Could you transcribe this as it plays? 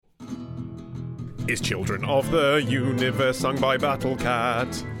is Children of the Universe, sung by Battle Cat.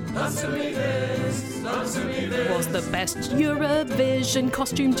 Answer me this, answer me this. Was the best Eurovision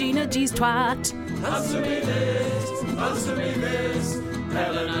costume Gina G's twat? Answer me this, answer me this.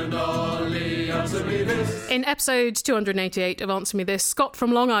 Helen and Ollie, answer me this. In episode 288 of Answer Me This, Scott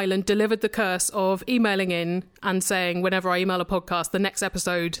from Long Island delivered the curse of emailing in and saying whenever I email a podcast, the next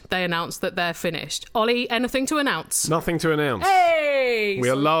episode they announce that they're finished. Ollie, anything to announce? Nothing to announce. Hey! We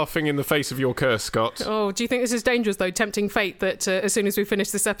are laughing in the face of your curse, Scott. Oh, do you think this is dangerous, though? Tempting fate that as soon as we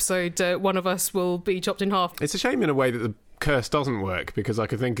finish this episode, one of us will be chopped in half. It's a shame in a way that the curse doesn't work, because I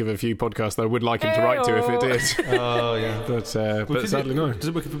could think of a few podcasts that I would like him to write to if it did. Oh, yeah. But sadly, no. Does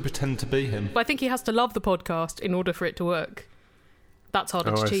it work if we pretend to be him? But I think he has to love the podcast in order for it to work. That's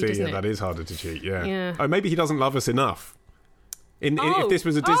harder to cheat, isn't it? That is harder to cheat, yeah. Yeah. Oh, maybe he doesn't love us enough. If this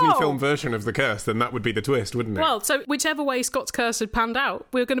was a Disney film version of the curse, then that would be the twist, wouldn't it? Well, so whichever way Scott's curse had panned out,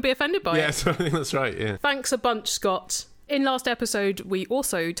 we were going to be offended by it. Yes, I think that's right, yeah. Thanks a bunch, Scott. In last episode, we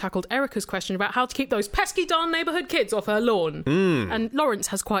also tackled Erica's question about how to keep those pesky darn neighbourhood kids off her lawn. And Lawrence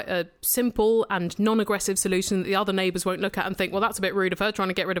has quite a simple and non-aggressive solution that the other neighbours won't look at and think, well, that's a bit rude of her trying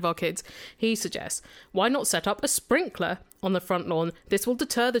to get rid of our kids. He suggests, why not set up a sprinkler on the front lawn? This will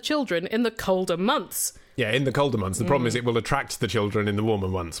deter the children in the colder months. Yeah, in the colder months. The problem is it will attract the children in the warmer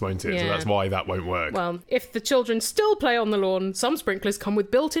months, won't it? Yeah. So that's why that won't work. Well, if the children still play on the lawn, some sprinklers come with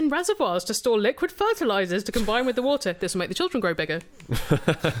built-in reservoirs to store liquid fertilisers to combine with the water. This will make the children grow bigger.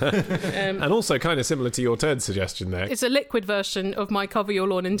 And also kind of similar to your turd suggestion there. It's a liquid version of my cover your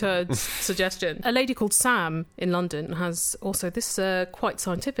lawn in turds suggestion. A lady called Sam in London has also this quite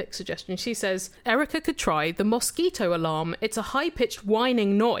scientific suggestion. She says, Erica could try the mosquito alarm. It's a high-pitched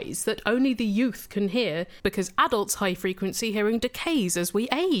whining noise that only the youth can hear because adults' high-frequency hearing decays as we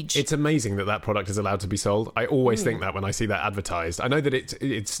age. It's amazing that product is allowed to be sold. I always think that when I see that advertised. I know that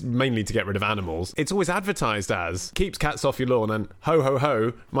it's mainly to get rid of animals. It's always advertised as keeps cats off your lawn and ho ho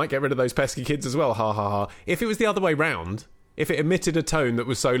ho might get rid of those pesky kids as well, ha ha ha. If it was the other way round, if it emitted a tone that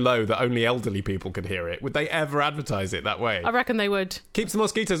was so low that only elderly people could hear it, would they ever advertise it that way? I reckon they would. Keeps the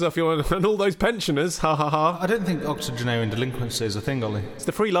mosquitoes off your lawn and all those pensioners, ha ha ha. I don't think octogenarian delinquency is a thing, Ollie. It's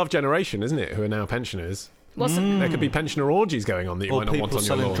the free love generation, isn't it, who are now pensioners. There could be pensioner orgies going on that you might not want on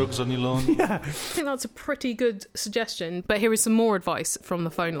your lawn. Or people selling drugs on your lawn. Yeah. I think that's a pretty good suggestion, but here is some more advice from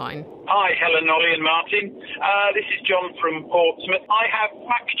the phone line. Hi, Helen, Ollie and Martin. This is John from Portsmouth. I have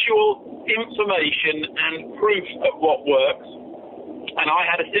factual information and proof of what works, and I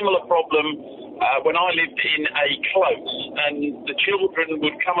had a similar problem when I lived in a close, and the children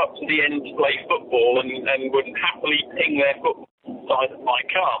would come up to the end to play football and would happily ping their football inside of my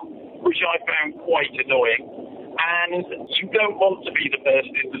car, which I found quite annoying. And you don't want to be the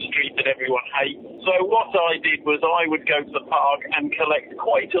person in the street that everyone hates. So what I did was I would go to the park and collect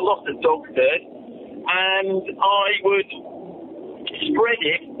quite a lot of dog dirt, and I would spread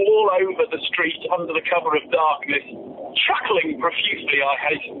it all over the street under the cover of darkness, chuckling profusely, I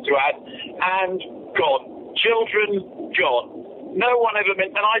hasten to add, and God, children, God. No one ever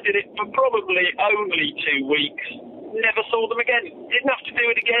meant, and I did it for probably only 2 weeks. Never saw them again. Didn't have to do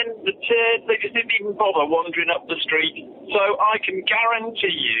it again. The turds, they just didn't even bother wandering up the street. So I can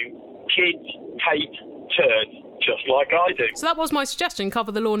guarantee you, kids hate turds, just like I do. So that was my suggestion,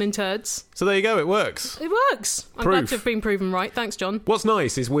 cover the lawn in turds. So there you go, it works. It works. I'm glad to have been proven right. Thanks, John. What's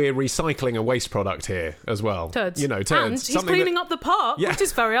nice is we're recycling a waste product here as well. Turds. You know, turds. And he's cleaning up the park, which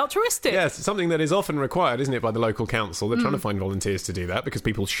is very altruistic. Yes, something that is often required, isn't it, by the local council. They're trying to find volunteers to do that because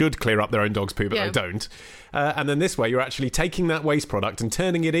people should clear up their own dog's poo, but they don't. And then this way, you're actually taking that waste product and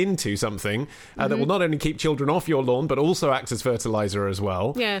turning it into something that will not only keep children off your lawn, but also acts as fertiliser as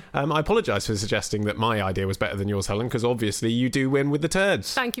well. Yeah. I apologise for suggesting that my idea was better than yours, Helen, because obviously you do win with the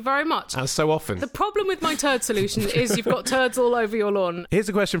turds. Thank you very much. As so often. The problem with my turd solution is you've got turds all over your lawn. Here's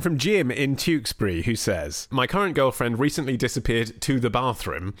a question from Jim in Tewkesbury, who says, my current girlfriend recently disappeared to the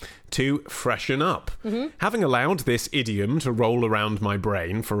bathroom to freshen up. Having allowed this idiom to roll around my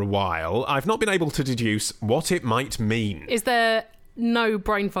brain for a while, I've not been able to deduce what it might mean. Is there no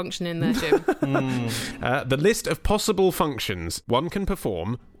brain function in there, Jim? The list of possible functions one can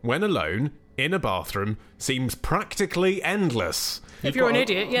perform when alone in a bathroom seems practically endless. If you're an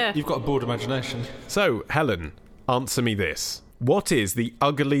idiot, yeah. You've got a broad imagination. So, Helen, answer me this. What is the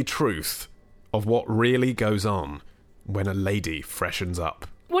ugly truth of what really goes on when a lady freshens up?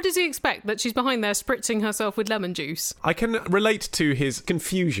 What does he expect? That she's behind there spritzing herself with lemon juice? I can relate to his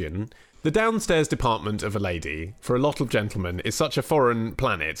confusion. The downstairs department of a lady, for a lot of gentlemen, is such a foreign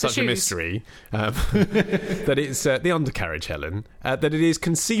planet, such a mystery, that it's the undercarriage, Helen, that it is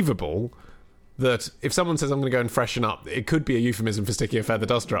conceivable that if someone says, I'm going to go and freshen up, it could be a euphemism for sticking a feather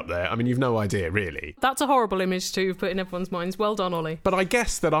duster up there. I mean, you've no idea, really. That's a horrible image to put in everyone's minds. Well done, Ollie. But I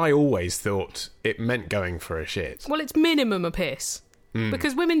guess that I always thought it meant going for a shit. Well, it's minimum a piss.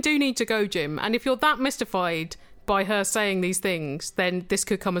 Because women do need to go, Jim. And if you're that mystified by her saying these things, then this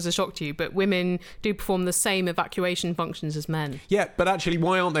could come as a shock to you. But women do perform the same evacuation functions as men. Yeah, but actually,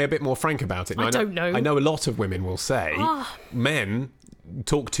 why aren't they a bit more frank about it? I don't know. I know a lot of women will say, men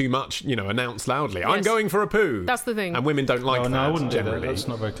talk too much, announce loudly, I'm going for a poo. That's the thing. And women don't like that. No, I wouldn't generally. do that. That's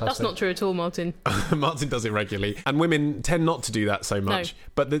not very classic. That's not true at all, Martin. Martin does it regularly. And women tend not to do that so much. No.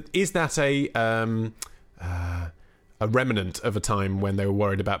 But is that a remnant of a time when they were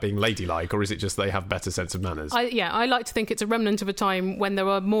worried about being ladylike, or is it just they have better sense of manners? I like to think it's a remnant of a time when there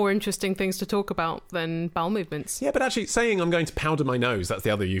were more interesting things to talk about than bowel movements. Yeah, but actually saying I'm going to powder my nose, that's the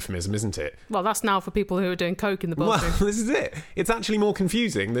other euphemism, isn't it? Well, that's now for people who are doing coke in the bathroom. Well, this is it. It's actually more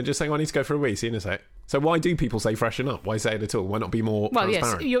confusing than just saying, I need to go for a wee, see you in a sec. So why do people say freshen up? Why say it at all? Why not be more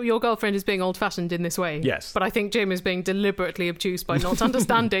transparent? Yes, your girlfriend is being old-fashioned in this way. Yes. But I think Jim is being deliberately obtuse by not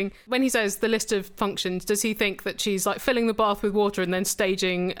understanding. When he says the list of functions, does he think that she's like filling the bath with water and then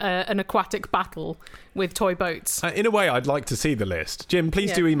staging an aquatic battle with toy boats? In a way, I'd like to see the list. Jim,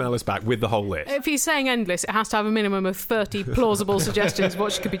 please do email us back with the whole list. If he's saying endless, it has to have a minimum of 30 plausible suggestions of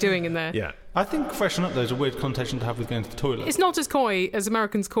what she could be doing in there. Yeah. I think freshen up, though, is a weird connotation to have with going to the toilet. It's not as coy as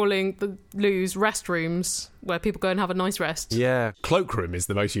Americans calling the loos restrooms, where people go and have a nice rest. Yeah. Cloakroom is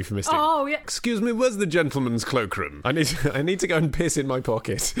the most euphemistic. Oh, yeah. Excuse me, where's the gentleman's cloakroom? I need to go and piss in my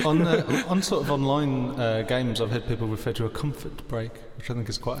pocket. On sort of online games, I've heard people refer to a comfort break, which I think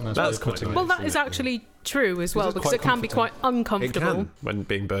is quite a nice way of putting it. Well, that is actually true as well, because it can be quite It uncomfortable. can, when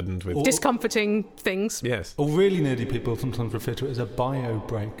being burdened with... Discomforting things. Yes. Or really nerdy people sometimes refer to it as a bio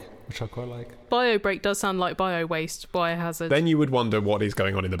break, which I quite like. Bio break does sound like bio waste, biohazard. Then you would wonder what is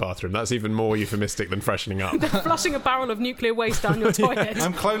going on in the bathroom. That's even more euphemistic than freshening up. They're flushing a barrel of nuclear waste down your toilet.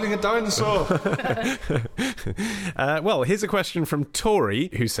 I'm cloning a dinosaur. Well, here's a question from Tori,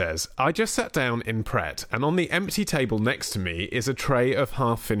 who says, I just sat down in Pret, and on the empty table next to me is a tray of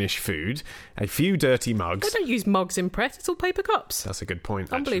half-finished food, a few dirty They mugs. don't use mugs in Pret, it's all paper cups. That's a good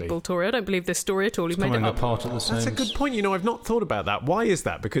point, Unbelievable, actually. Tori. I don't believe this story at all. You've made it Coming up. apart at the That's a seams. good point. I've not thought about that. Why is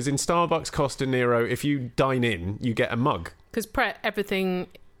that? Because in Starbucks, Costa Nero, if you dine in, you get a mug. Because Pret, everything's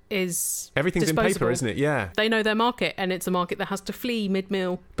Everything's disposable. in paper, isn't it? Yeah. They know their market, and it's a market that has to flee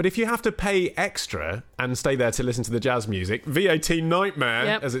mid-meal. But if you have to pay extra and stay there to listen to the jazz music, VAT nightmare,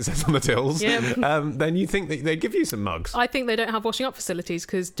 Yep. as it says on the tills, Yep. then you think that they'd give you some mugs. I think they don't have washing up facilities,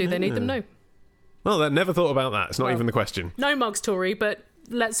 because do they need them? No. Well, I never thought about that. It's not even the question. No mugs, Tori, but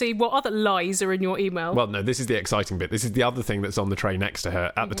let's see what other lies are in your email. Well, no, this is the exciting bit. This is the other thing that's on the tray next to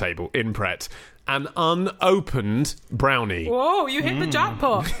her at the table in Pret. An unopened brownie. Whoa, you hit the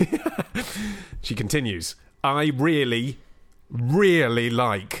jackpot. She continues, I really, really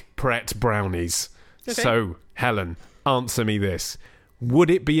like Pret brownies. Okay. So, Helen, answer me this. Would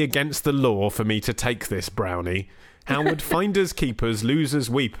it be against the law for me to take this brownie? How would finders, keepers, losers,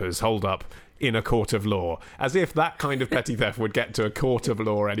 weepers hold up in a court of law? As if that kind of petty theft would get to a court of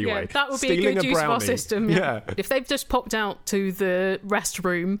law anyway. Yeah, that would be Stealing a good use of our brownie. system. Yeah. If they've just popped out to the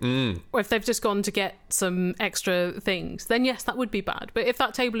restroom, or if they've just gone to get some extra things, then yes, that would be bad. But if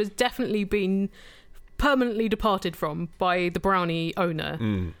that table has definitely been permanently departed from by the brownie owner,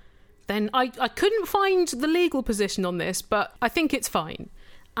 then I couldn't find the legal position on this, but I think it's fine.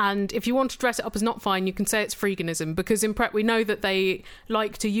 And if you want to dress it up as not fine, you can say it's freeganism, because in Pret we know that they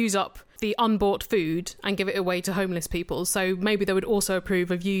like to use up the unbought food and give it away to homeless people. So maybe they would also approve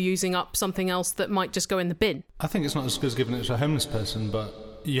of you using up something else that might just go in the bin. I think it's not as good as giving it to a homeless person, but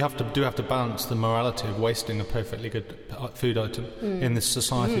you have to balance the morality of wasting a perfectly good food item in this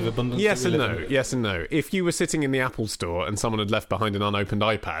society of abundance. Yes that we and live no. in. Yes and no. If you were sitting in the Apple store and someone had left behind an unopened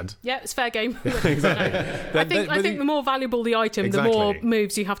iPad, Yeah, it's fair game. exactly. I think the more valuable the item, the more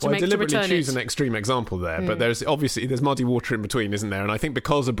moves you have to Well, I make to deliberately return choose it. an extreme example there, but there's muddy water in between, isn't there? And I think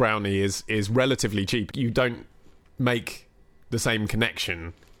because a brownie is relatively cheap, you don't make the same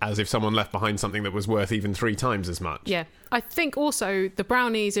connection as if someone left behind something that was worth even 3 times as much. Yeah. I think also the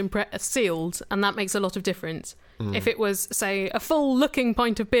brownies in Pret are sealed, and that makes a lot of difference. If it was, say, a full-looking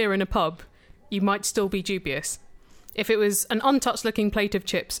pint of beer in a pub, you might still be dubious. If it was an untouched-looking plate of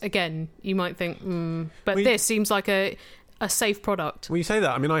chips, again, you might think, But this seems like a safe product. Well, you say that.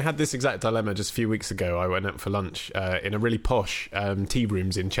 I mean, I had this exact dilemma just a few weeks ago. I went out for lunch in a really posh tea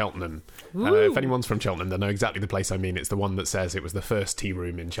rooms in Cheltenham. If anyone's from Cheltenham, they'll know exactly the place I mean. It's the one that says it was the first tea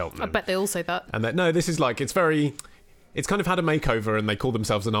room in Cheltenham. I bet they all say that. And that, no, this is like, it's very... It's kind of had a makeover, and they call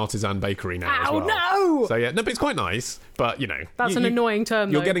themselves an artisan bakery now as Ow, well. no! So yeah, no, but it's quite nice. But That's an annoying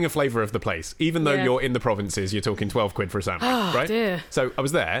term. You're though. getting a flavour of the place, even though Yeah. you're in the provinces. You're talking 12 quid for a sandwich, right? Dear. So I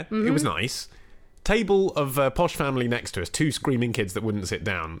was there. It was nice. Table of posh family next to us, 2 screaming kids that wouldn't sit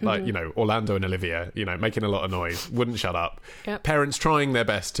down, like Orlando and Olivia, making a lot of noise, wouldn't shut up. Yep. Parents trying their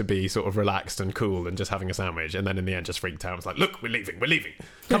best to be sort of relaxed and cool and just having a sandwich, and then in the end just freaked out. It's like, look, we're leaving.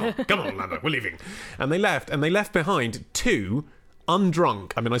 Come on, Orlando, we're leaving. And they left behind 2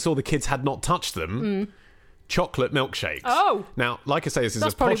 undrunk. I mean, I saw the kids had not touched them. Chocolate milkshakes. Oh. Now, like I say, this is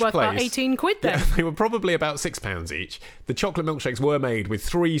That's a probably posh worth place. about 18 quid then. Yeah, they were probably about £6 each. The chocolate milkshakes were made with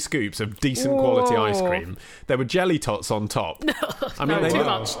 3 scoops of decent quality ice cream. There were jelly tots on top. I mean, No, they too look,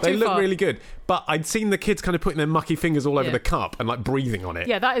 much, they too look far. really good. But I'd seen the kids kind of putting their mucky fingers all over Yeah. the cup and like breathing on it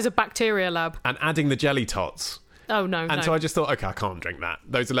Yeah, that is a bacteria lab. and adding the jelly tots. Oh, no, And so I just thought, okay, I can't drink that.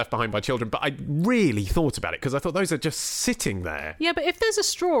 Those are left behind by children. But I really thought about it because I thought those are just sitting there. Yeah, but if there's a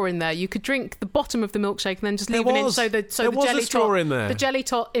straw in there, you could drink the bottom of the milkshake and then just leave There it in was. so There the was a jelly straw tot, in there. the jelly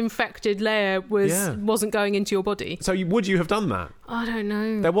tot infected layer wasn't going into your body. So would you have done that? I don't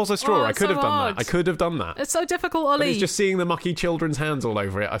know. There was a straw. Oh, I it's could so have done hard. that. I could have done that. It's so difficult, But Ollie. it's just seeing the mucky children's hands all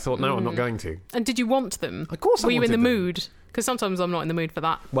over it. I thought, no, I'm not going to. And did you want them? Of course I Were you in the wanted them. mood? Because sometimes I'm not in the mood for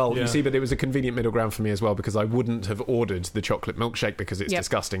that. Well, Yeah. you see, but it was a convenient middle ground for me as well because I wouldn't have ordered the chocolate milkshake because it's Yep.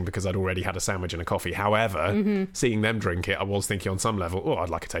 disgusting because I'd already had a sandwich and a coffee. However, seeing them drink it, I was thinking on some level, oh, I'd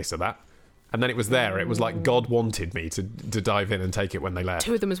like a taste of that. And then it was there. It was like God wanted me to dive in and take it when they left.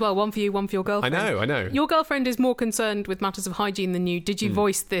 2 of them as well. One for you, one for your I girlfriend. know. Your girlfriend is more concerned with matters of hygiene than you. Did you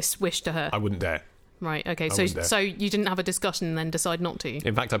voice this wish to her? I wouldn't dare. Right, okay. wouldn't dare. So you didn't have a discussion and then decide not to?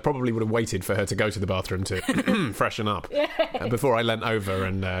 In fact, I probably would have waited for her to go to the bathroom to freshen up before I leant over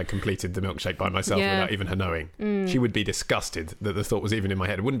and completed the milkshake by myself Yeah. without even her knowing. She would be disgusted that the thought was even in my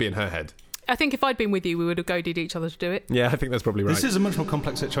head. It wouldn't be in her head. I think if I'd been with you, we would have goaded each other to do it. Yeah, I think that's probably right. This is a much more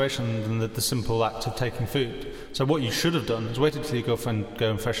complex situation than the simple act of taking food. So what you should have done is waited till your girlfriend go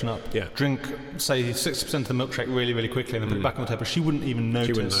and freshen up, Yeah. drink, say, 60% of the milkshake really, really quickly, and then put it back on the table. She wouldn't even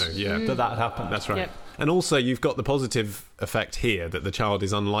notice wouldn't know, yeah. that had happened. That's right. Yep. And also, you've got the positive effect here that the child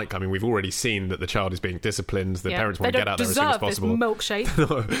is unlike. I mean, we've already seen that the child is being disciplined. The Yeah. parents want They to get don't out there as soon as deserve this possible.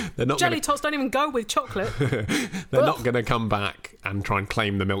 milkshake. They're not Jelly gonna, tots don't even go with chocolate. they're not going to come back and try and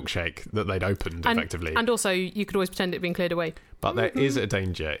claim the milkshake that they'd opened effectively. And also, you could always pretend it had been cleared away. But there is a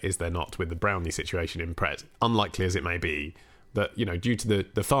danger, is there not, with the brownie situation in Pret, unlikely as it may be, that, due to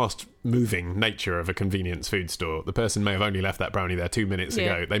the fast-moving nature of a convenience food store, the person may have only left that brownie there 2 minutes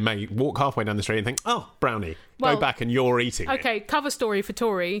Yeah. ago. They may walk halfway down the street and think, oh, brownie, Well, go back and you're eating it. Okay, cover story for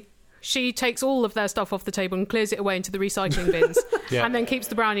Tori. She takes all of their stuff off the table and clears it away into the recycling bins Yeah. and then keeps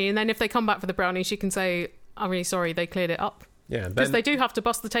the brownie. And then if they come back for the brownie, she can say, I'm really sorry, they cleared it up. Yeah, Because they do have to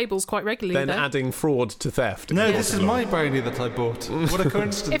bust the tables quite regularly then there. adding fraud to theft. No, if this is possible. my brownie that I bought. What a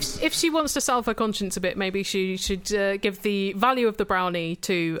coincidence. If she wants to salve her conscience a bit, maybe she should give the value of the brownie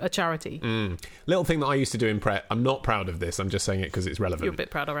to a charity. Little thing that I used to do in Pret. I'm not proud of this. I'm just saying it because it's relevant. You're a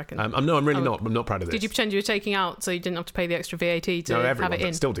bit proud, I reckon. I'm really not. I'm not proud of this. Did you pretend you were taking out so you didn't have to pay the extra VAT to No, have everyone it in?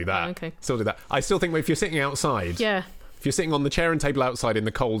 does. Still do that. Oh, okay. Still do that. I still think if you're sitting outside, Yeah. if you're sitting on the chair and table outside in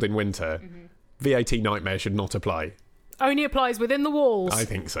the cold in winter, VAT nightmare should not apply. Only applies within the walls. I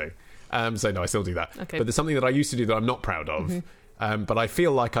think so. So no, I still do that. Okay. But there's something that I used to do that I'm not proud of. But I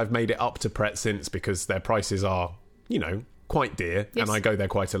feel like I've made it up to Pret since because their prices are, quite dear, Yes. and I go there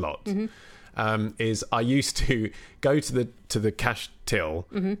quite a lot. Is I used to go to the cash till,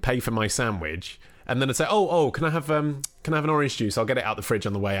 pay for my sandwich, and then I'd say, oh, can I have an orange juice? I'll get it out the fridge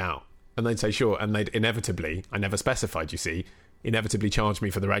on the way out. And they'd say sure, and they'd inevitably, I never specified, you see, inevitably charge me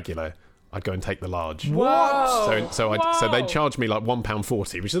for the regular. I'd go and take the large. Whoa! So they'd charge me like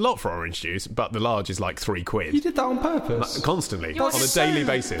 £1.40, which is a lot for orange juice, but the large is like £3. You did that on purpose? Constantly, You're on a daily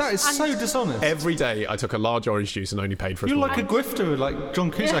basis. That is so dishonest. Every day I took a large orange juice and only paid for a You're small like a one. grifter, like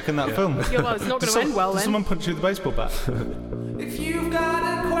John Cusack in that film. Yeah, well, it's not going to end well Does then. someone punch you with a baseball bat? If you've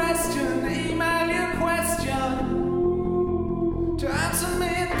got a question, email your question to answer me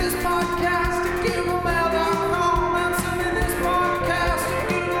at this podcast at googlemail.com. Answer me this podcast at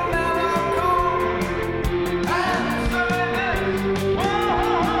googlemail.com. Answer me.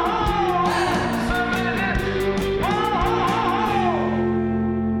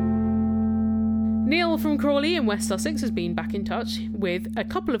 Neil from Crawley in West Sussex has been back in touch with a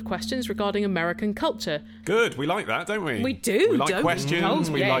couple of questions regarding American culture. Good, we like that, don't we? We do, We like don't we? questions,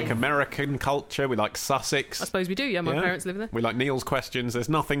 Oh, we yeah. like American culture, we like Sussex. I suppose we do, yeah, my Yeah. parents live there. We like Neil's questions. There's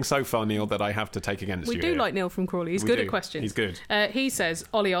nothing so far, Neil, that I have to take against We you do here. like Neil from Crawley. He's We good do. at questions. He's good. He says,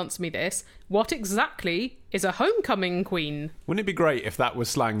 Ollie, answer me this. What exactly is a homecoming queen? Wouldn't it be great if that was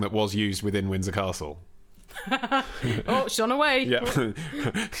slang that was used within Windsor Castle? Oh, she's on her way. Yeah.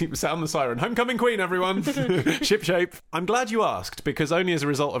 Sound the siren. Homecoming queen, everyone. Ship shape. I'm glad you asked, because only as a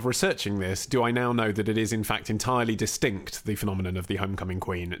result of researching this do I now know that it is in fact entirely distinct, the phenomenon of the homecoming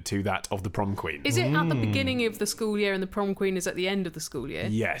queen, to that of the prom queen. Is it at the beginning of the school year and the prom queen is at the end of the school year?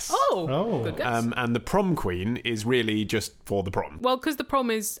 Yes. Oh. Good guess. And the prom queen is really just for the prom. Well, because the prom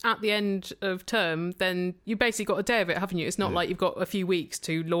is at the end of term, then you basically got a day of it, haven't you? It's not like you've got a few weeks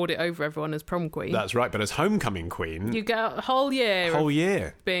to lord it over everyone as prom queen. That's right, but as homecoming queen... You get a whole year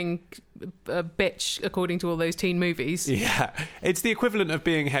of being a bitch, according to all those teen movies. Yeah. It's the equivalent of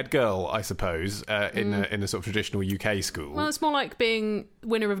being head girl, I suppose, in a sort of traditional UK school. Well, it's more like being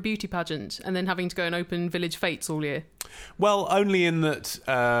winner of a beauty pageant and then having to go and open village fates all year. Well, only in that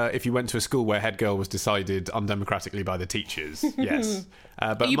if you went to a school where head girl was decided undemocratically by the teachers, yes.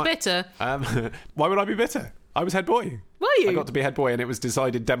 But Are you bitter? Why would I be bitter? I was head boy. Were you? I got to be head boy and it was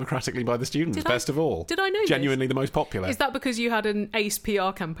decided democratically by the students, best of all. Did I know Genuinely this? the most popular. Is that because you had an ace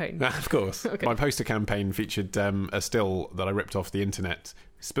PR campaign? Of course. Okay. My poster campaign featured a still that I ripped off the internet.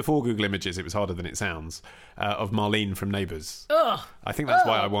 It's before Google Images, it was harder than it sounds, of Marlene from Neighbours. Ugh. I think that's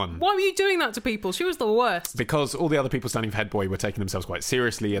why I won. Why were you doing that to people? She was the worst. Because all the other people standing for head boy were taking themselves quite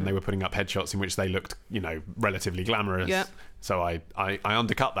seriously and they were putting up headshots in which they looked, relatively glamorous. Yeah. So I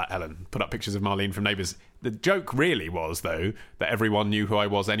undercut that, Helen. Put up pictures of Marlene from Neighbours. The joke really was, though, that everyone knew who I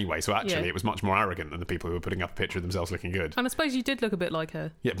was anyway. So actually, it was much more arrogant than the people who were putting up a picture of themselves looking good. And I suppose you did look a bit like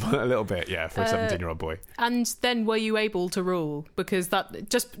her. Yeah, a little bit, yeah, for a 17-year-old boy. And then were you able to rule? Because that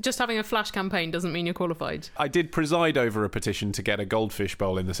just having a flash campaign doesn't mean you're qualified. I did preside over a petition to get a goldfish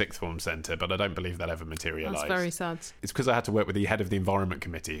bowl in the sixth form centre, but I don't believe that ever materialised. That's very sad. It's because I had to work with the head of the Environment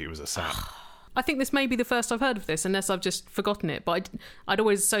Committee, who was a sap. I think this may be the first I've heard of this, unless I've just forgotten it. But I'd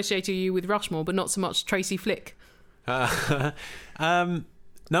always associated you with Rushmore, but not so much Tracy Flick. No,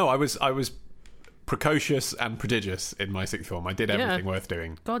 I was precocious and prodigious in my sixth form. I did everything worth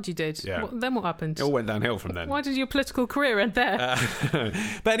doing. God, you did. Yeah. Then what happened? It all went downhill from then. Why did your political career end there?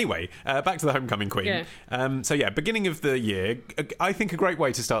 But anyway, back to the homecoming queen. Yeah. Beginning of the year, I think a great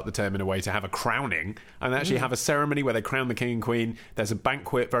way to start the term in a way to have a crowning and actually have a ceremony where they crown the king and queen. There's a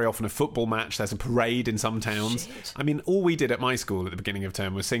banquet, very often a football match. There's a parade in some towns. Shit. I mean, all we did at my school at the beginning of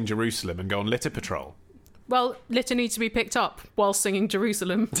term was sing Jerusalem and go on litter patrol. Well, litter needs to be picked up while singing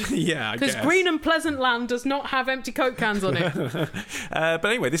Jerusalem. Yeah, I guess. Because green and pleasant land does not have empty Coke cans on it. But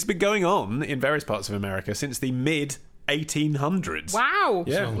anyway, this has been going on in various parts of America since the mid-1800s. Wow.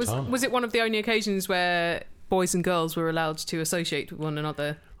 Yeah. Was it one of the only occasions where boys and girls were allowed to associate with one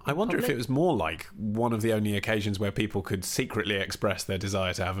another? I wonder if it was more like one of the only occasions where people could secretly express their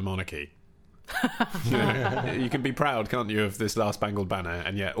desire to have a monarchy. You can be proud, can't you, of this Star Spangled Banner,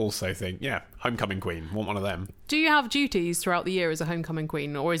 and yet also think, yeah, homecoming queen, want one of them. Do you have duties throughout the year as a homecoming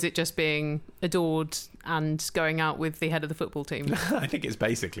queen, or is it just being adored and going out with the head of the football team? I think it's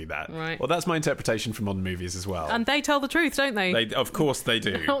basically that. Right. Well, that's my interpretation from modern movies as well. And they tell the truth, don't they? Of course they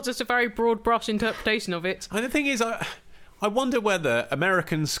do. Not just a very broad brush interpretation of it. And the thing is, I wonder whether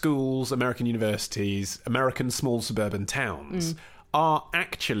American schools, American universities, American small suburban towns are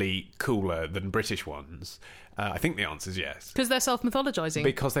actually cooler than British ones. I think the answer is yes. Because they're self-mythologizing.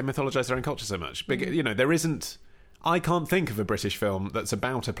 Because they mythologise their own culture so much. There isn't... I can't think of a British film that's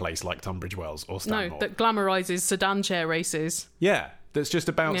about a place like Tunbridge Wells or Stanmore. No, that glamorises sedan chair races. Yeah, that's just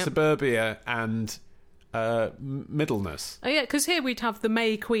about Yep. suburbia and middleness. Oh yeah, because here we'd have the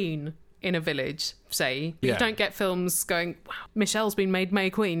May Queen in a village, say. But Yeah. you don't get films going, wow, Michelle's been made May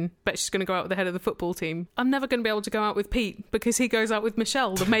Queen. Bet she's going to go out with the head of the football team. I'm never going to be able to go out with Pete because he goes out with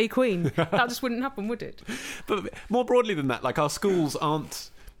Michelle, the May Queen. That just wouldn't happen, would it? But more broadly than that, like our schools aren't...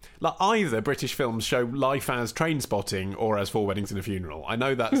 Like either British films show life as Train Spotting or as Four Weddings and a Funeral. I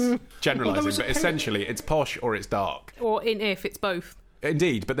know that's generalising, but essentially it's posh or it's dark. Or in If, it's both.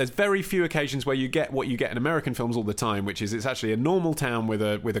 Indeed, but there's very few occasions where you get what you get in American films all the time, which is it's actually a normal town with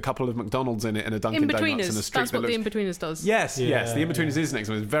a couple of McDonald's in it and a Dunkin' Donuts and a In-Betweeners. street That's that what looks... the In-Betweeners does. Yes, Yeah, the In-Betweeners is next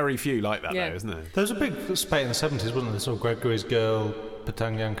one. There's very few like that, Yeah. though, isn't there? There was a big spate in the 70s, wasn't there? Sort of Gregory's Girl,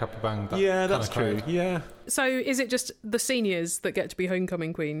 Patangyang, Kapabang. Yeah, that's true. Crowd. Yeah. So is it just the seniors that get to be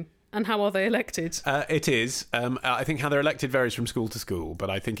homecoming queen? And how are they elected? It is. I think how they're elected varies from school to school, but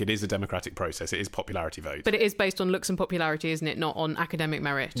I think it is a democratic process. It is popularity vote. But it is based on looks and popularity, isn't it? Not on academic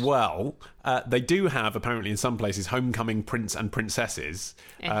merit. Well, They do have, apparently in some places, homecoming prince and princesses,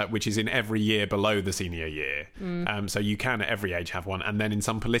 which is in every year below the senior year. So you can at every age have one. And then in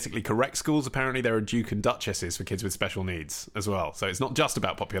some politically correct schools, apparently there are duke and duchesses for kids with special needs as well. So it's not just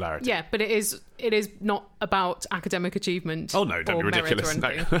about popularity. Yeah, but it is not about academic achievement. Oh no, don't be ridiculous.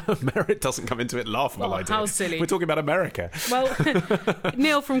 No. Merit doesn't come into it. Laughable idea. How silly. We're talking about America. Well,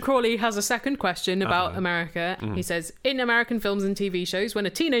 Neil from Crawley has a second question about America. He says, in American films and TV shows, when a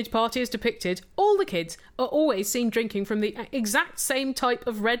teenage party is depicted, all the kids are always seen drinking from the exact same type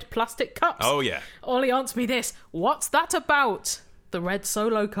of red plastic cups. Oh, yeah. Ollie, answer me this. What's that about? The red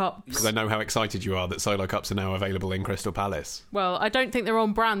Solo cups. Because I know how excited you are that Solo cups are now available in Crystal Palace. Well, I don't think they're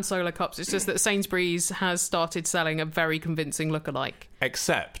on brand Solo cups. It's just that Sainsbury's has started selling a very convincing lookalike.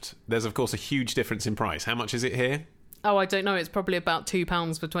 Except there's, of course, a huge difference in price. How much is it here? Oh, I don't know. It's probably about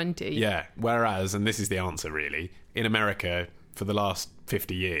 £2 for 20. Yeah. Whereas, and this is the answer really, in America, for the last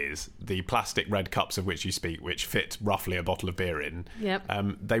 50 years, the plastic red cups of which you speak, which fit roughly a bottle of beer in, Yep.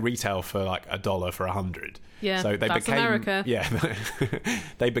 They retail for like $1 for 100. Yeah, so they that's became, America. Yeah,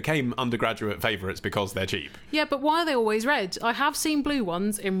 they became undergraduate favourites because they're cheap. Yeah, but why are they always red? I have seen blue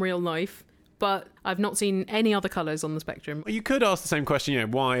ones in real life, but I've not seen any other colours on the spectrum. Well, you could ask the same question,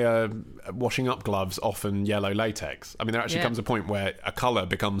 why are washing up gloves often yellow latex? I mean, there actually comes a point where a colour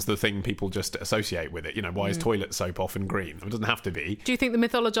becomes the thing people just associate with it. Why is toilet soap often green? It doesn't have to be. Do you think the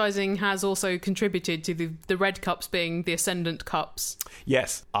mythologising has also contributed to the red cups being the ascendant cups?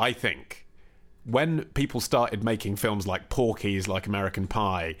 Yes, I think when people started making films like Porky's, like American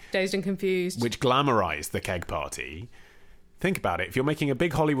Pie, Dazed and Confused, which glamorised the keg party, think about it. If you're making a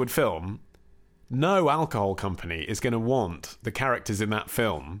big Hollywood film, no alcohol company is going to want the characters in that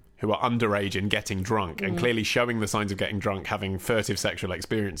film who are underage and getting drunk and clearly showing the signs of getting drunk, having furtive sexual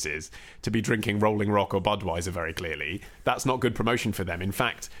experiences, to be drinking Rolling Rock or Budweiser very clearly. That's not good promotion for them. In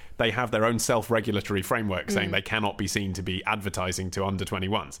fact, they have their own self-regulatory framework saying they cannot be seen to be advertising to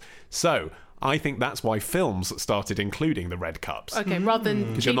under-21s. So I think that's why films started including the red cups. Okay, rather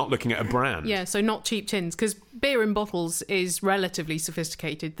than... Because you're not looking at a brand. Yeah, so not cheap tins, because beer in bottles is relatively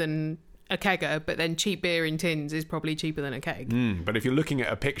sophisticated than a kegger, but then cheap beer in tins is probably cheaper than a keg. But if you're looking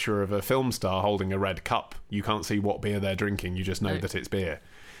at a picture of a film star holding a red cup, you can't see what beer they're drinking, you just know that it's beer.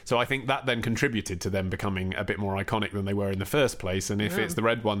 So I think that then contributed to them becoming a bit more iconic than they were in the first place, and if it's the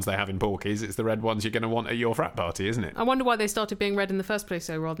red ones they have in Porky's, it's the red ones you're going to want at your frat party, isn't it? I wonder why they started being red in the first place,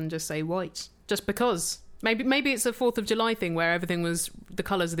 though, rather than just say white. Just because. Maybe it's a 4th of July thing where everything was the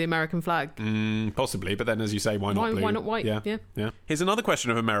colours of the American flag. Possibly, but then as you say, why not blue? Why not white? Yeah. Here's another question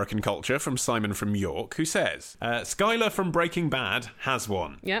of American culture from Simon from York, who says, Skylar from Breaking Bad has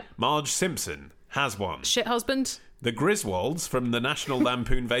one. Yep. Marge Simpson has one. Shit husband. The Griswolds from the National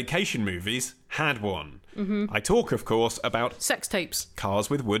Lampoon Vacation movies had one. I talk, of course, about sex tapes. Cars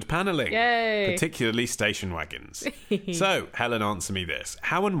with wood panelling. Yay! Particularly station wagons. So, Helen, answer me this.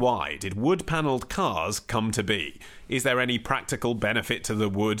 How and why did wood-panelled cars come to be? Is there any practical benefit to the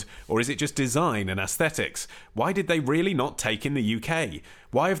wood, or is it just design and aesthetics? Why did they really not take in the UK?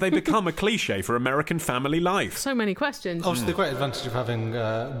 Why have they become a cliche for American family life? So many questions. Obviously, the great advantage of having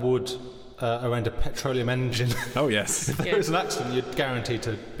wood around a petroleum engine. Oh, yes. If there was an accident, you're guaranteed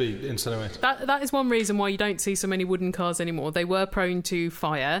to be incinerated. That is one reason why you don't see so many wooden cars anymore. They were prone to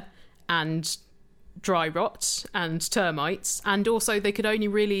fire and dry rot and termites, and also they could only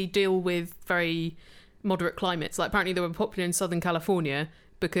really deal with very moderate climates. Like apparently they were popular in Southern California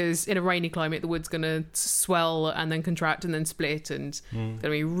because in a rainy climate the wood's going to swell and then contract and then split and going to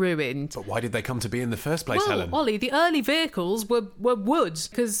be ruined. But why did they come to be in the first place, Well, Helen? Ollie, the early vehicles were wood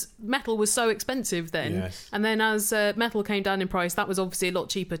because metal was so expensive then. Yes. And then as metal came down in price, that was obviously a lot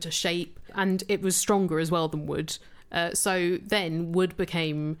cheaper to shape and it was stronger as well than wood. So then wood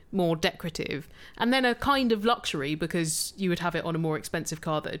became more decorative and then a kind of luxury because you would have it on a more expensive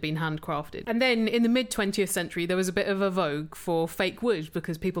car that had been handcrafted. And then in the mid 20th century there was a bit of a vogue for fake wood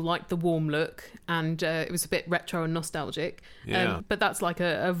because people liked the warm look and it was a bit retro and nostalgic. Yeah. But that's like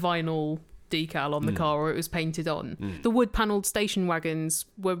a vinyl decal on the car or it was painted on. The wood panelled station wagons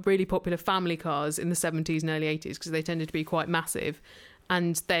were really popular family cars in the 70s and early 80s because they tended to be quite massive.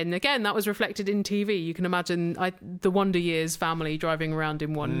 And then again, that was reflected in TV. You can imagine the Wonder Years family driving around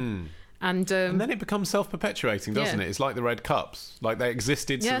in one. And then it becomes self-perpetuating, doesn't Yeah. it? It's like the red cups. Like they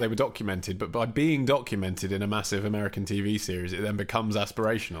existed, so Yeah. they were documented. But by being documented in a massive American TV series, it then becomes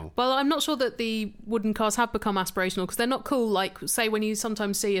aspirational. well, I'm not sure that the wooden cars have become aspirational because they're not cool. Like, say, when you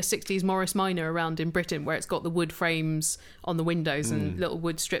sometimes see a 60s Morris Minor around in Britain where it's got the wood frames on the windows and little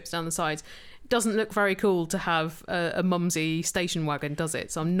wood strips down the sides. doesn't look very cool to have a mumsy station wagon, does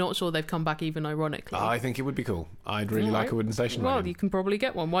it? So I'm not sure they've come back even ironically. I think it would be cool. I'd really like a wooden station wagon. Well, you can probably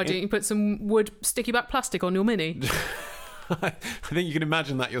get one. Why don't you put some wood sticky back plastic on your Mini? I think you can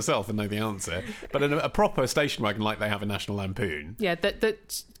imagine that yourself and know the answer. But a proper station wagon like they have in National Lampoon. Yeah,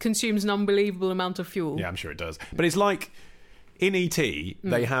 that consumes an unbelievable amount of fuel. Yeah, I'm sure it does. But it's like in E.T.,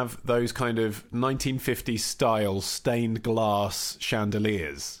 they have those kind of 1950s style stained glass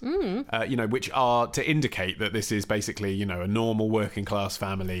chandeliers, which are to indicate that this is basically, a normal working class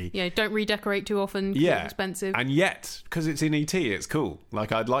family. Yeah, don't redecorate too often. Yeah, it's expensive. And yet, because it's in E.T., it's cool.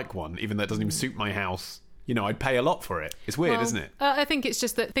 Like, I'd like one, even though it doesn't even suit my house. I'd pay a lot for it. It's weird, isn't it? I think it's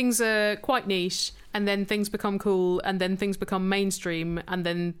just that things are quite niche, and then things become cool, and then things become mainstream, and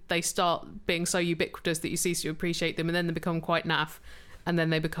then they start being so ubiquitous that you cease to appreciate them, and then they become quite naff, and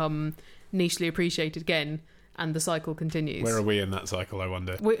then they become nichely appreciated again, and the cycle continues. Where are we in that cycle, I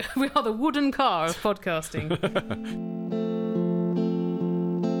wonder? We are the wooden car of podcasting.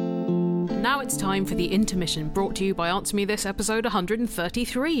 Now it's time for the intermission, brought to you by Answer Me This, episode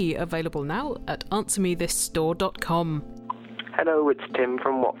 133, available now at answermethisstore.com. Hello, it's Tim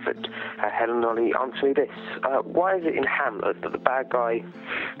from Watford. Helen Ollie, answer me this. Why is it in Hamlet that the bad guy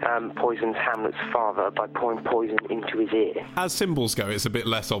poisons Hamlet's father by pouring poison into his ear? As symbols go, it's a bit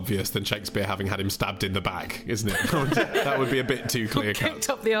less obvious than Shakespeare having had him stabbed in the back, isn't it? That would be a bit too clear-cut. Kicked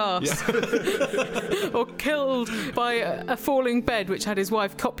up the arse. Yeah. Or killed by a falling bed which had his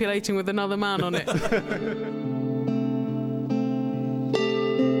wife copulating with another man on it.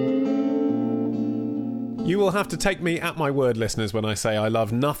 You will have to take me at my word, listeners, when I say I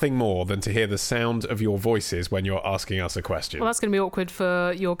love nothing more than to hear the sound of your voices when you're asking us a question. Well, that's going to be awkward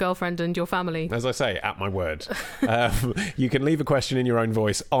for your girlfriend and your family. As I say, at my word. You can leave a question in your own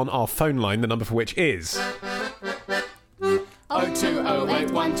voice on our phone line, the number for which is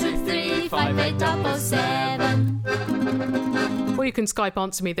 02081235877. Or you can Skype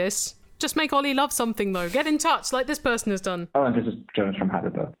Answer Me This. Just make Ollie love something, though. Get in touch, like this person has done. Oh, and this is Jonas from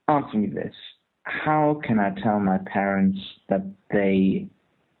Heidelberg. Answer me this. How can I tell my parents that they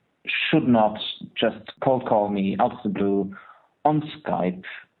should not just cold call me out of the blue on Skype,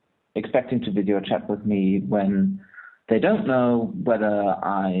 expecting to video chat with me when they don't know whether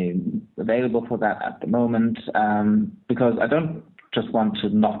I'm available for that at the moment? Because I don't just want to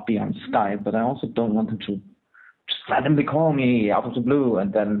not be on Skype, but I also don't want them to just randomly call me out of the blue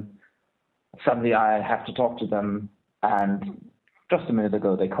and then suddenly I have to talk to them. And just a minute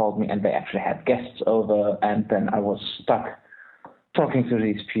ago, they called me and they actually had guests over, and then I was stuck talking to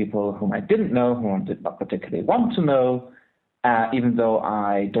these people whom I didn't know, whom I did not particularly want to know, even though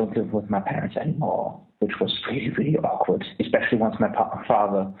I don't live with my parents anymore, which was really, really awkward, especially once my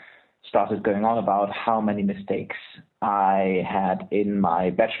father started going on about how many mistakes I had in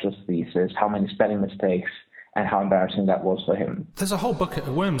my bachelor's thesis, how many spelling mistakes, and how embarrassing that was for him. There's a whole bucket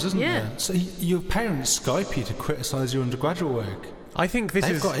of worms, isn't Yeah. there? So your parents Skype you to criticise your undergraduate work. I think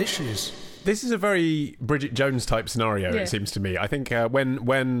they've got issues. This is a very Bridget Jones type scenario, Yeah. it seems to me. I think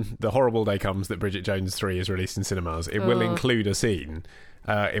when the horrible day comes that Bridget Jones 3 is released in cinemas, it will include a scene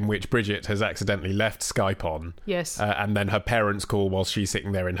in which Bridget has accidentally left Skype on. Yes. And then her parents call while she's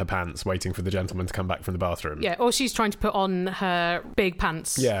sitting there in her pants waiting for the gentleman to come back from the bathroom. Yeah, or she's trying to put on her big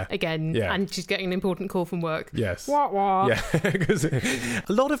pants again, Yeah. and she's getting an important call from work. Yes. Wah, wah. Yeah, because a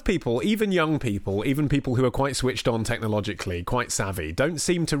lot of people, even young people, even people who are quite switched on technologically, quite savvy, don't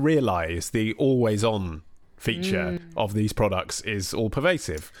seem to realise the always-on feature of these products is all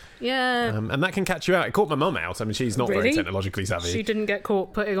pervasive. Yeah. And that can catch you out. It caught my mum out. I mean, she's not very Really? technologically savvy. She didn't get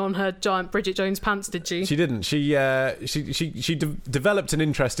caught putting on her giant Bridget Jones pants, did she? She didn't. She developed an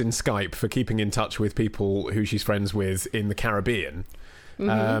interest in Skype for keeping in touch with people who she's friends with in the Caribbean.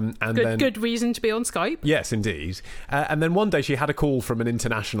 And Good reason to be on Skype. Yes, indeed. And then one day she had a call from an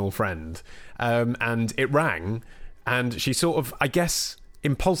international friend, and it rang, and she sort of, I guess,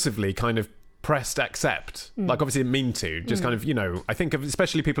 impulsively kind of pressed accept. Like, obviously didn't mean to, just kind of, I think of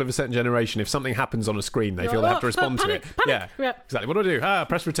especially people of a certain generation, if something happens on a screen, they feel they have to respond panic, to it. panic. Yeah. Exactly. What do I do?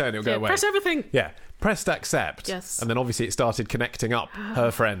 Press return, it'll go away. Press everything. Yeah, pressed accept. Yes. And then obviously it started connecting up her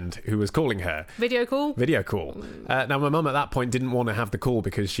friend who was calling her. Video call. Now, my mum at that point didn't want to have the call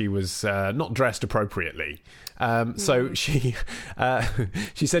because she was not dressed appropriately. So she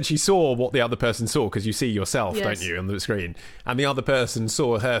said she saw what the other person saw, because you see yourself, Yes. don't you, on the screen? And the other person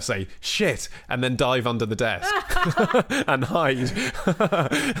saw her say, shit, and then dive under the desk and hide. And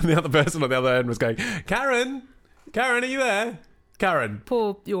the other person on the other end was going, Karen, are you there? Karen.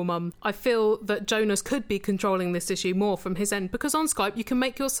 Poor your mum. I feel that Jonas could be controlling this issue more from his end, because on Skype you can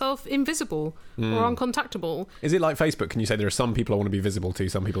make yourself invisible or uncontactable. Is it like Facebook? Can you say there are some people I want to be visible to,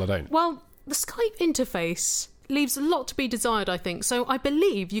 some people I don't? Well, the Skype interface leaves a lot to be desired, I think. So I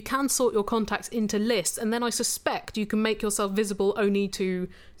believe you can sort your contacts into lists, and then I suspect you can make yourself visible only to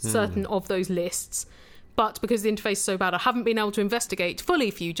certain of those lists. But because the interface is so bad, I haven't been able to investigate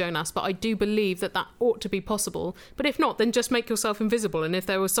fully for you, Jonas, but I do believe that ought to be possible. But if not, then just make yourself invisible. And if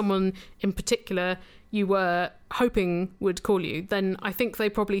there was someone in particular you were hoping would call you, then I think they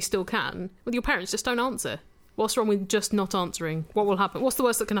probably still can. With your parents, just don't answer. What's wrong with just not answering? What will happen? What's the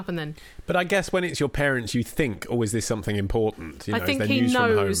worst that can happen then? But I guess when it's your parents, you think, oh, is this something important? You know, I think is there he news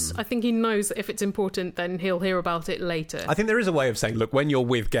knows. from home? I think he knows that if it's important, then he'll hear about it later. I think there is a way of saying, look, when you're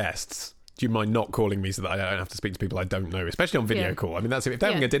with guests, do you mind not calling me so that I don't have to speak to people I don't know, especially on video call? I mean, that's if they're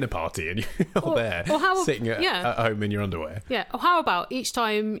having a dinner party and you're there sitting at home in your underwear. Yeah. Or how about each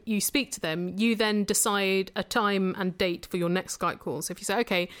time you speak to them, you then decide a time and date for your next Skype call. So if you say,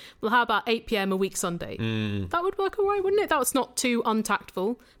 okay, well, how about 8 p.m. a week Sunday? That would work all right, wouldn't it? That's not too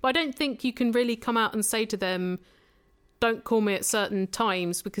untactful. But I don't think you can really come out and say to them, don't call me at certain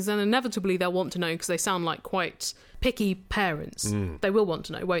times, because then inevitably they'll want to know, because they sound like quite picky parents. They will want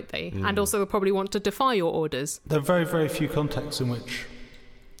to know, won't they? And also they'll probably want to defy your orders. There are very, very few contexts in which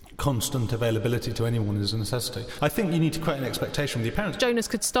constant availability to anyone is a necessity. I think you need to create an expectation with your parents. Jonas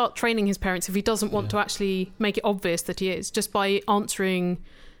could start training his parents if he doesn't want to actually make it obvious that he is, just by answering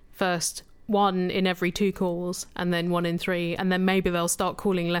first 1 in every 2 calls and then 1 in 3, and then maybe they'll start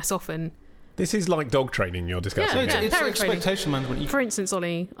calling less often. This is like dog training you're discussing. Yeah, It's parent training. expectation management. For instance,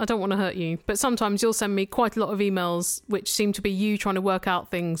 Ollie, I don't want to hurt you, but sometimes you'll send me quite a lot of emails which seem to be you trying to work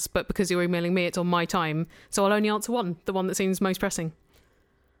out things, but because you're emailing me, it's on my time. So I'll only answer one, the one that seems most pressing.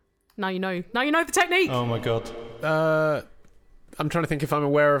 Now you know. Now you know the technique! Oh my God. I'm trying to think if I'm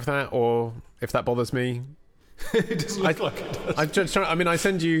aware of that or if that bothers me. It doesn't look like it does. I'm just trying, I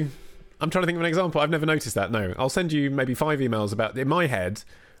send you... I'm trying to think of an example. I've never noticed that, no. I'll send you maybe 5 emails about... In my head,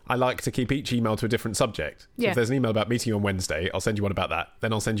 I like to keep each email to a different subject. So if there's an email about meeting you on Wednesday, I'll send you one about that.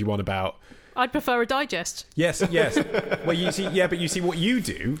 Then I'll send you one about... I'd prefer a digest. Yes. Well, you see, but you see what you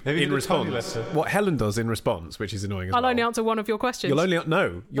do in response. What Helen does in response, which is annoying as well. I'll only answer one of your questions.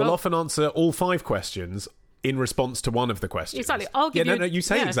 You'll often answer all 5 questions in response to one of the questions. Exactly. I'll give you... you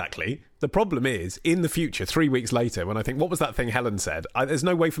say exactly. The problem is, in the future, 3 weeks later, when I think, what was that thing Helen said? There's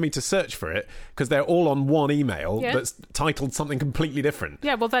no way for me to search for it, because they're all on one email that's titled something completely different.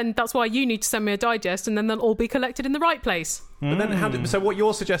 Yeah, well then, that's why you need to send me a digest, and then they'll all be collected in the right place. But then so what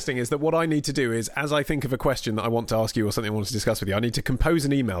you're suggesting is that what I need to do is, as I think of a question that I want to ask you or something I want to discuss with you, I need to compose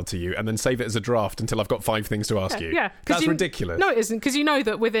an email to you and then save it as a draft until I've got 5 things to ask you. Yeah. That's ridiculous. No, it isn't, because you know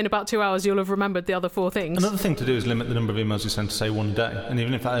that within about 2 hours you'll have remembered the other 4 things. Another thing to do is limit the number of emails you send to, say, 1 a day. And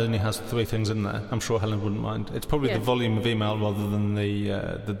even if that only has 3 things in there, I'm sure Helen wouldn't mind. It's probably the volume of email rather than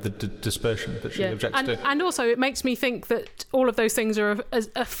the dispersion that she objects to. And also, it makes me think that all of those things are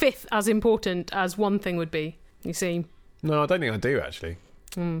a fifth as important as one thing would be, you see. No, I don't think I do, actually.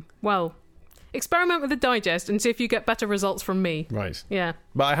 Well, experiment with the digest and see if you get better results from me. Right. Yeah.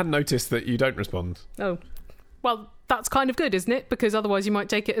 But I hadn't noticed that you don't respond. Oh. Well, that's kind of good, isn't it? Because otherwise you might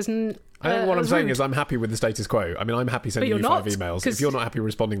take it as an... I think what I'm saying rude. is I'm happy with the status quo. I mean, I'm happy sending you 5 emails. If you're not happy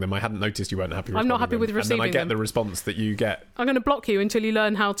responding them, I hadn't noticed you weren't happy responding I'm not happy with receiving and then I get them. the response that you get. I'm going to block you until you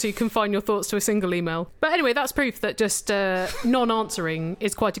learn how to confine your thoughts to a single email. But anyway, that's proof that just non-answering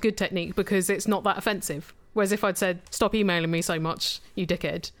is quite a good technique, because it's not that offensive. Whereas if I'd said, stop emailing me so much, you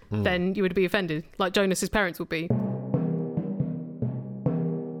dickhead, then you would be offended, like Jonas's parents would be.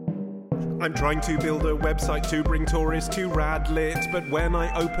 I'm trying to build a website to bring tourists to Radlit, but when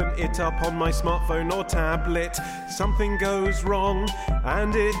I open it up on my smartphone or tablet, something goes wrong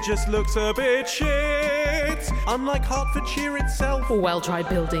and it just looks a bit shit. Unlike Hertfordshire itself. Well, try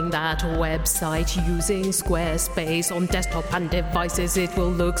building that website using Squarespace. On desktop and devices it will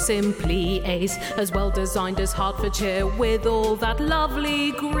look simply ace, as well designed as Hertfordshire with all that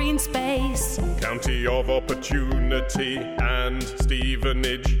lovely green space. County of Opportunity and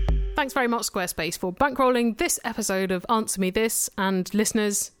Stevenage. Thanks very much, Squarespace, for bankrolling this episode of Answer Me This. And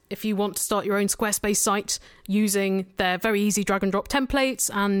listeners, if you want to start your own Squarespace site using their very easy drag and drop templates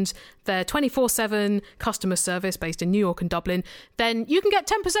and their 24/7 customer service based in New York and Dublin, then you can get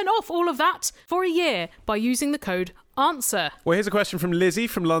 10% off all of that for a year by using the code ANSWER. Well, here's a question from Lizzie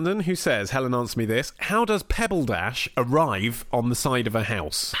from London who says, Helen, answer me this. How does Pebble Dash arrive on the side of a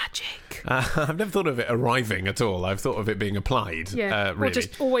house? Magic. work. I've never thought of it arriving at all. I've thought of it being applied. Yeah, really. or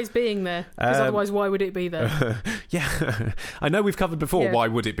just always being there. Because otherwise, why would it be there? Yeah, I know we've covered before why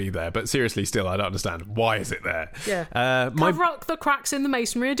would it be there, but seriously, still, I don't understand. Why is it there? Yeah. Cover up the cracks in the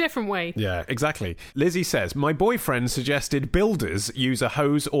masonry a different way. Yeah, exactly. Lizzie says, my boyfriend suggested builders use a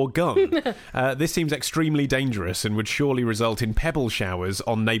hose or gun. This seems extremely dangerous and would surely result in pebble showers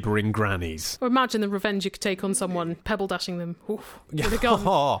on neighbouring grannies. Or imagine the revenge you could take on someone, pebble dashing them with a gun.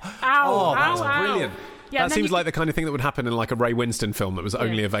 Ow, that's brilliant. Yeah, that seems like the kind of thing that would happen in like a Ray Winston film that was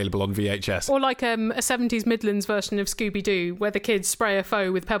only available on VHS. Or like a 70s Midlands version of Scooby-Doo, where the kids spray a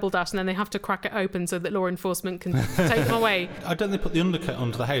foe with pebble dash and then they have to crack it open so that law enforcement can take them away. I don't they put the undercut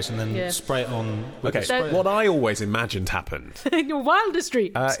onto the house and then spray it on? What I always imagined happened in your wildest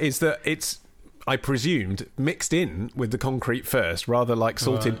dreams is that it's, I presumed, mixed in with the concrete first, rather like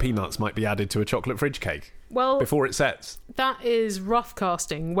salted peanuts might be added to a chocolate fridge cake. Well, before it sets. That is rough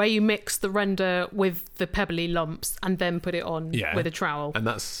casting, where you mix the render with the pebbly lumps and then put it on with a trowel. And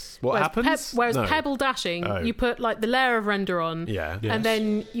that's what happens? Whereas pebble dashing, you put like the layer of render on, and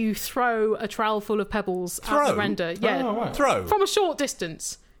then you throw a trowel full of pebbles at the render. Yeah, throw from a short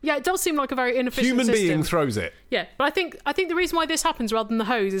distance. Yeah, it does seem like a very inefficient human system. being throws it. Yeah, but I think the reason why this happens rather than the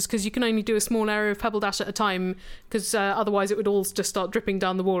hose is because you can only do a small area of pebble dash at a time, because otherwise it would all just start dripping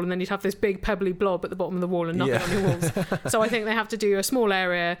down the wall and then you'd have this big pebbly blob at the bottom of the wall and nothing on your walls. So I think they have to do a small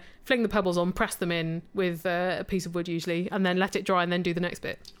area, fling the pebbles on, press them in with a piece of wood usually, and then let it dry and then do the next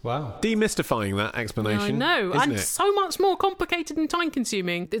bit. Wow. Demystifying that explanation. I know, and so much more complicated and time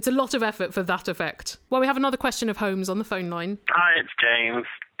consuming. It's a lot of effort for that effect. Well, we have another question of Holmes on the phone line. Hi, it's James.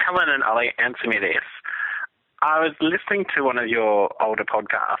 Helen and Ollie, answer me this. I was listening to one of your older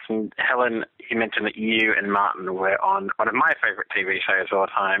podcasts, and Helen, you mentioned that you and Martin were on one of my favourite TV shows of all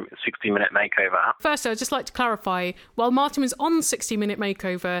time, 60 Minute Makeover. First, I'd just like to clarify, while Martin was on 60 Minute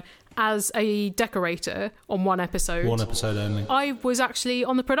Makeover as a decorator on one episode only, I was actually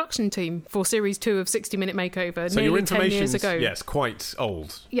on the production team for Series 2 of 60 Minute Makeover, so nearly your 10 years ago. Yes, quite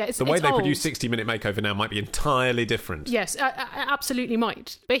old. Yeah, the way they old. produce 60 Minute Makeover now might be entirely different. Yes, absolutely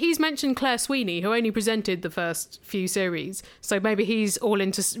might. But he's mentioned Claire Sweeney, who only presented the first few series, so maybe he's all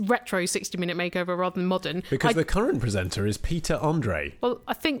into retro 60 Minute Makeover rather than modern. Because the current presenter is Peter Andre. Well,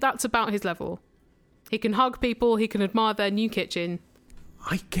 I think that's about his level. He can hug people, he can admire their new kitchen.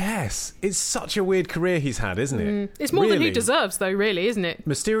 I guess. It's such a weird career he's had, isn't it? It's more than he deserves, though, really, isn't it?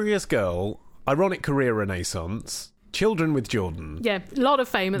 Mysterious Girl, ironic career renaissance, Children with Jordan. Yeah, a lot of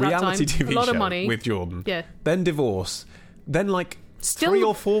fame at that time. Reality TV a lot show of money. with Jordan. Yeah. Then divorce. Then, like, 3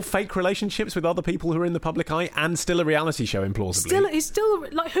 or 4 fake relationships with other people who are in the public eye, and still a reality show, implausibly. He's still,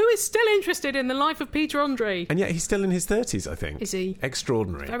 like, who is still interested in the life of Peter Andre? And yet he's still in his 30s, I think. Is he?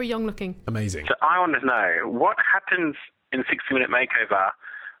 Extraordinary. Very young looking. Amazing. So I want to know, what happens in 60 Minute Makeover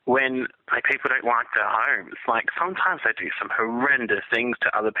when people don't like their homes? Like, sometimes they do some horrendous things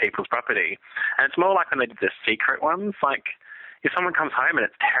to other people's property. And it's more like when they do the secret ones. Like, if someone comes home and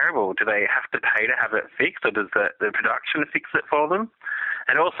it's terrible, do they have to pay to have it fixed, or does the production fix it for them?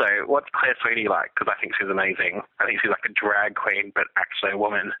 And also, what's Claire Sweeney like? Because I think she's amazing. I think she's like a drag queen, but actually a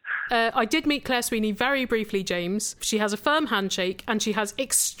woman. I did meet Claire Sweeney very briefly, James. She has a firm handshake and she has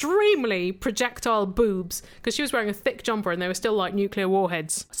extremely projectile boobs, because she was wearing a thick jumper and they were still like nuclear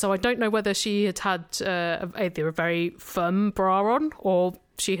warheads. So I don't know whether she had either a very firm bra on or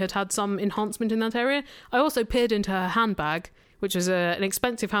she had some enhancement in that area. I also peered into her handbag, which was an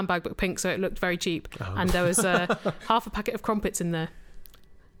expensive handbag but pink, so it looked very cheap. And there was half a packet of crumpets in there.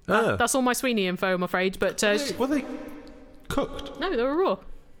 That's all my Sweeney info, I'm afraid. But were they cooked? No, they were raw.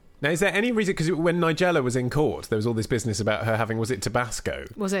 Now, is there any reason, because when Nigella was in court, there was all this business about her having, was it Tabasco?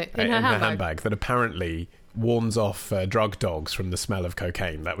 Was it? In her handbag? That apparently warns off drug dogs from the smell of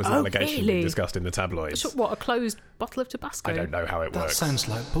cocaine. That was an allegation being discussed in the tabloids. What, a closed bottle of Tabasco? I don't know how it works. That sounds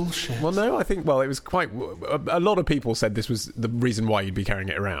like bullshit. Well, no, I think, it was quite... A lot of people said this was the reason why you'd be carrying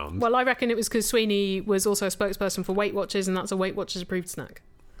it around. Well, I reckon it was because Sweeney was also a spokesperson for Weight Watchers, and that's a Weight Watchers approved snack.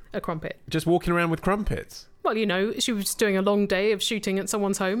 A crumpet. Just walking around with crumpets? Well, she was doing a long day of shooting at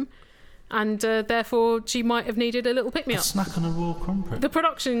someone's home, and therefore she might have needed a little pick-me-up. A snack on a raw crumpet. The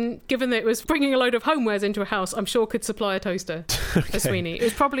production, given that it was bringing a load of homewares into a house, I'm sure could supply a toaster for Sweeney. It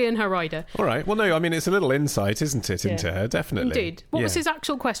was probably in her rider. All right. Well, no, I mean, it's a little insight, isn't it, into her, definitely. Indeed. What was his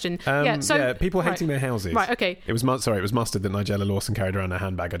actual question? People hating their houses. Right, okay. It was mustard that Nigella Lawson carried around her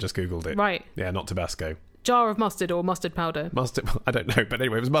handbag. I just Googled it. Right. Yeah, not Tabasco. Jar of mustard or mustard powder? Mustard, I don't know, but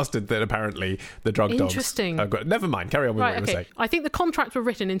anyway, it was mustard that apparently the drug dogs... Interesting. Never mind, carry on with what you were saying. I think the contracts were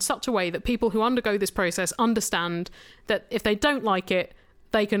written in such a way that people who undergo this process understand that if they don't like it,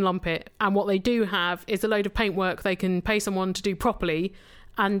 they can lump it, and what they do have is a load of paintwork they can pay someone to do properly,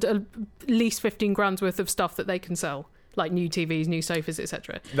 and at least 15 grand's worth of stuff that they can sell, like new TVs, new sofas,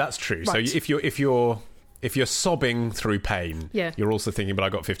 etc. That's true. Right. So if you're sobbing through pain, you're also thinking, but I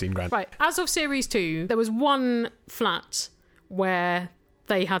got 15 grand. Right. As of Series 2, there was one flat where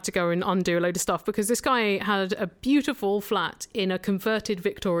they had to go and undo a load of stuff because this guy had a beautiful flat in a converted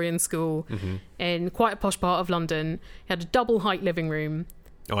Victorian school in quite a posh part of London. He had a double height living room.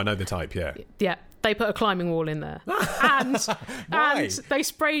 Oh, I know the type, yeah. Yeah. They put a climbing wall in there. and they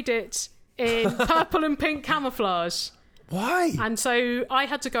sprayed it in purple and pink camouflage. Why? And so I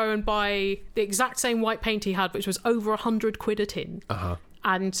had to go and buy the exact same white paint he had, which was over £100 a tin.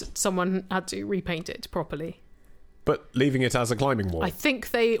 And someone had to repaint it properly. But leaving it as a climbing wall? I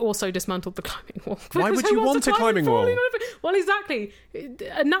think they also dismantled the climbing wall. Why would you want a climbing wall? Well, exactly.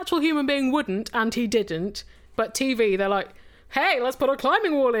 A natural human being wouldn't, and he didn't. But TV, they're like, hey, let's put a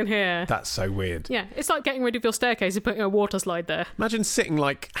climbing wall in here. That's so weird. Yeah, it's like getting rid of your staircase and putting a water slide there. Imagine sitting,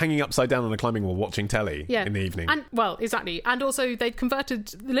 like, hanging upside down on a climbing wall watching telly in the evening. And, well, exactly. And also, they'd converted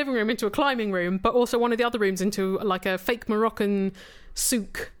the living room into a climbing room, but also one of the other rooms into, like, a fake Moroccan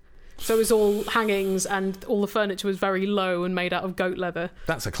souk. So it was all hangings and all the furniture was very low and made out of goat leather.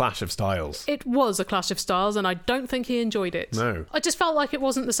 That's a clash of styles. It was a clash of styles, and I don't think he enjoyed it. No. I just felt like it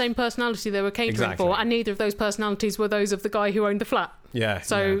wasn't the same personality they were catering for, and neither of those personalities were those of the guy who owned the flat. Yeah.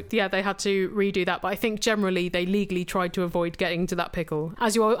 So, they had to redo that. But I think generally they legally tried to avoid getting to that pickle,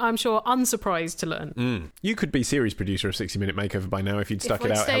 as you are, I'm sure, unsurprised to learn. You could be series producer of 60 Minute Makeover by now if you'd stuck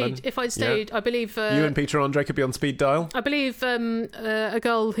it out, Helen. If I'd stayed, I believe... you and Peter Andre could be on speed dial. I believe a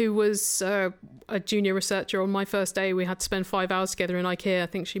girl who was a junior researcher on my first day, we had to spend 5 hours together in IKEA. I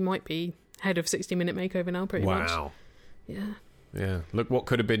think she might be head of 60 Minute Makeover now, pretty much. Wow. Yeah. Yeah. Look what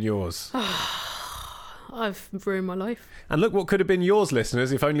could have been yours. I've ruined my life. And look what could have been yours,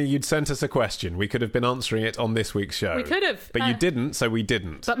 listeners, if only you'd sent us a question. We could have been answering it on this week's show. We could have. But you didn't, so we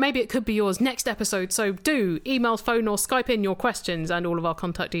didn't. But maybe it could be yours next episode, so do email, phone or Skype in your questions, and all of our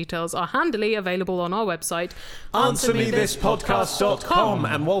contact details are handily available on our website, AnswerMeThisPodcast.com.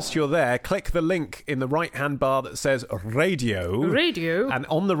 And whilst you're there, click the link in the right-hand bar that says Radio. Radio. And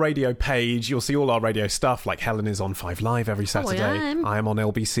on the radio page, you'll see all our radio stuff, like Helen is on 5 Live every Saturday. I am on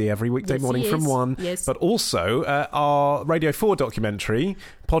LBC every weekday morning from 1. Yes. But also our Radio 4 documentary,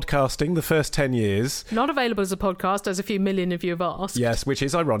 Podcasting, the First 10 Years. Not available as a podcast, as a few million of you have asked. Yes, which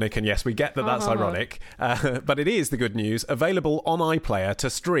is ironic, and yes, we get that that's ironic. But it is the good news, available on iPlayer to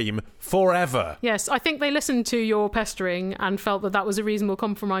stream forever. Yes, I think they listened to your pestering and felt that that was a reasonable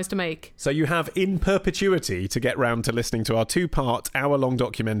compromise to make. So you have in perpetuity to get round to listening to our 2-part, hour-long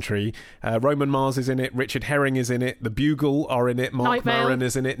documentary. Roman Mars is in it, Richard Herring is in it, The Bugle are in it, Mark Maron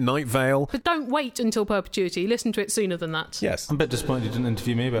is in it, Night Vale. But don't wait until perpetuity. Listen to it sooner than that. Yes. I'm a bit disappointed you didn't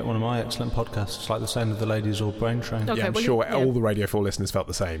interview me about one of my excellent podcasts, like The Sound of the Ladies or Brain Train. Okay, I'm sure all the Radio 4 listeners felt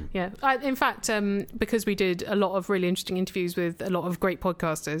the same. Yeah. In fact, because we did a lot of really interesting interviews with a lot of great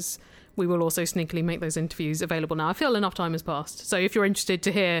podcasters, we will also sneakily make those interviews available now. I feel enough time has passed. So if you're interested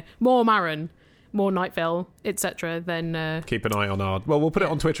to hear more Maron, more Night Vale, etc., then... keep an eye on our... Well, we'll put it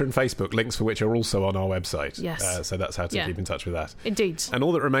on Twitter and Facebook, links for which are also on our website. Yes. So that's how to keep in touch with that. Indeed. And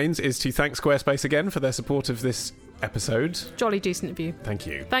all that remains is to thank Squarespace again for their support of this episode. Jolly decent of you. Thank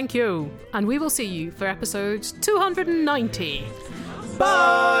you. Thank you. And we will see you for episode 290. Bye!